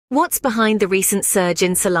What's behind the recent surge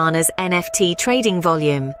in Solana's NFT trading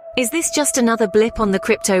volume? Is this just another blip on the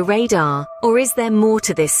crypto radar, or is there more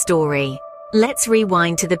to this story? Let's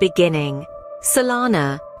rewind to the beginning.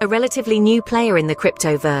 Solana, a relatively new player in the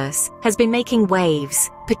cryptoverse, has been making waves,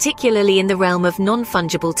 particularly in the realm of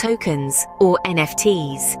non-fungible tokens, or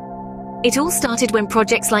NFTs. It all started when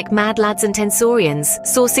projects like Mad Lads and Tensorians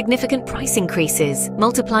saw significant price increases,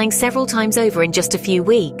 multiplying several times over in just a few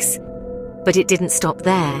weeks. But it didn't stop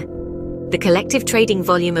there. The collective trading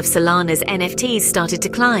volume of Solana's NFTs started to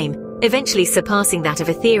climb, eventually surpassing that of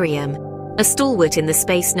Ethereum, a stalwart in the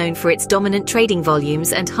space known for its dominant trading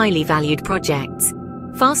volumes and highly valued projects.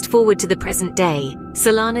 Fast forward to the present day,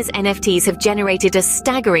 Solana's NFTs have generated a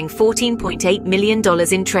staggering $14.8 million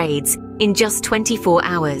in trades in just 24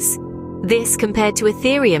 hours. This compared to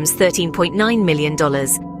Ethereum's $13.9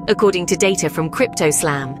 million, according to data from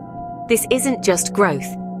CryptoSlam. This isn't just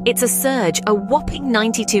growth, it's a surge, a whopping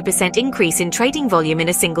 92% increase in trading volume in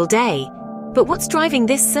a single day. But what's driving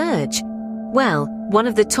this surge? Well, one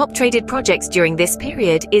of the top traded projects during this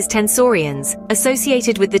period is Tensorians,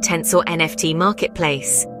 associated with the Tensor NFT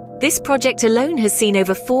marketplace. This project alone has seen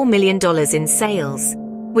over $4 million in sales.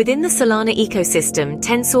 Within the Solana ecosystem,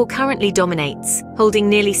 Tensor currently dominates, holding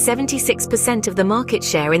nearly 76% of the market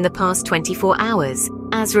share in the past 24 hours,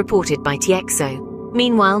 as reported by TXO.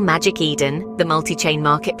 Meanwhile, Magic Eden, the multi-chain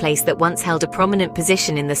marketplace that once held a prominent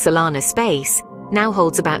position in the Solana space, now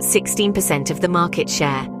holds about 16% of the market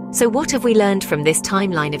share. So what have we learned from this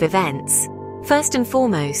timeline of events? First and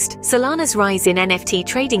foremost, Solana's rise in NFT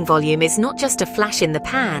trading volume is not just a flash in the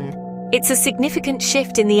pan. It's a significant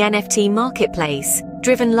shift in the NFT marketplace,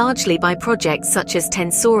 driven largely by projects such as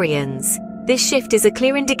Tensorians. This shift is a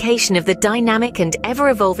clear indication of the dynamic and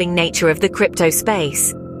ever-evolving nature of the crypto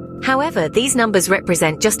space. However, these numbers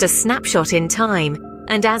represent just a snapshot in time,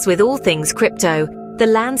 and as with all things crypto, the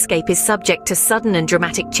landscape is subject to sudden and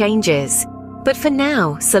dramatic changes. But for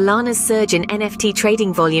now, Solana's surge in NFT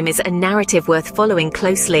trading volume is a narrative worth following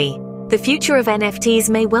closely. The future of NFTs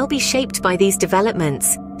may well be shaped by these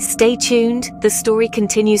developments. Stay tuned, the story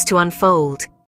continues to unfold.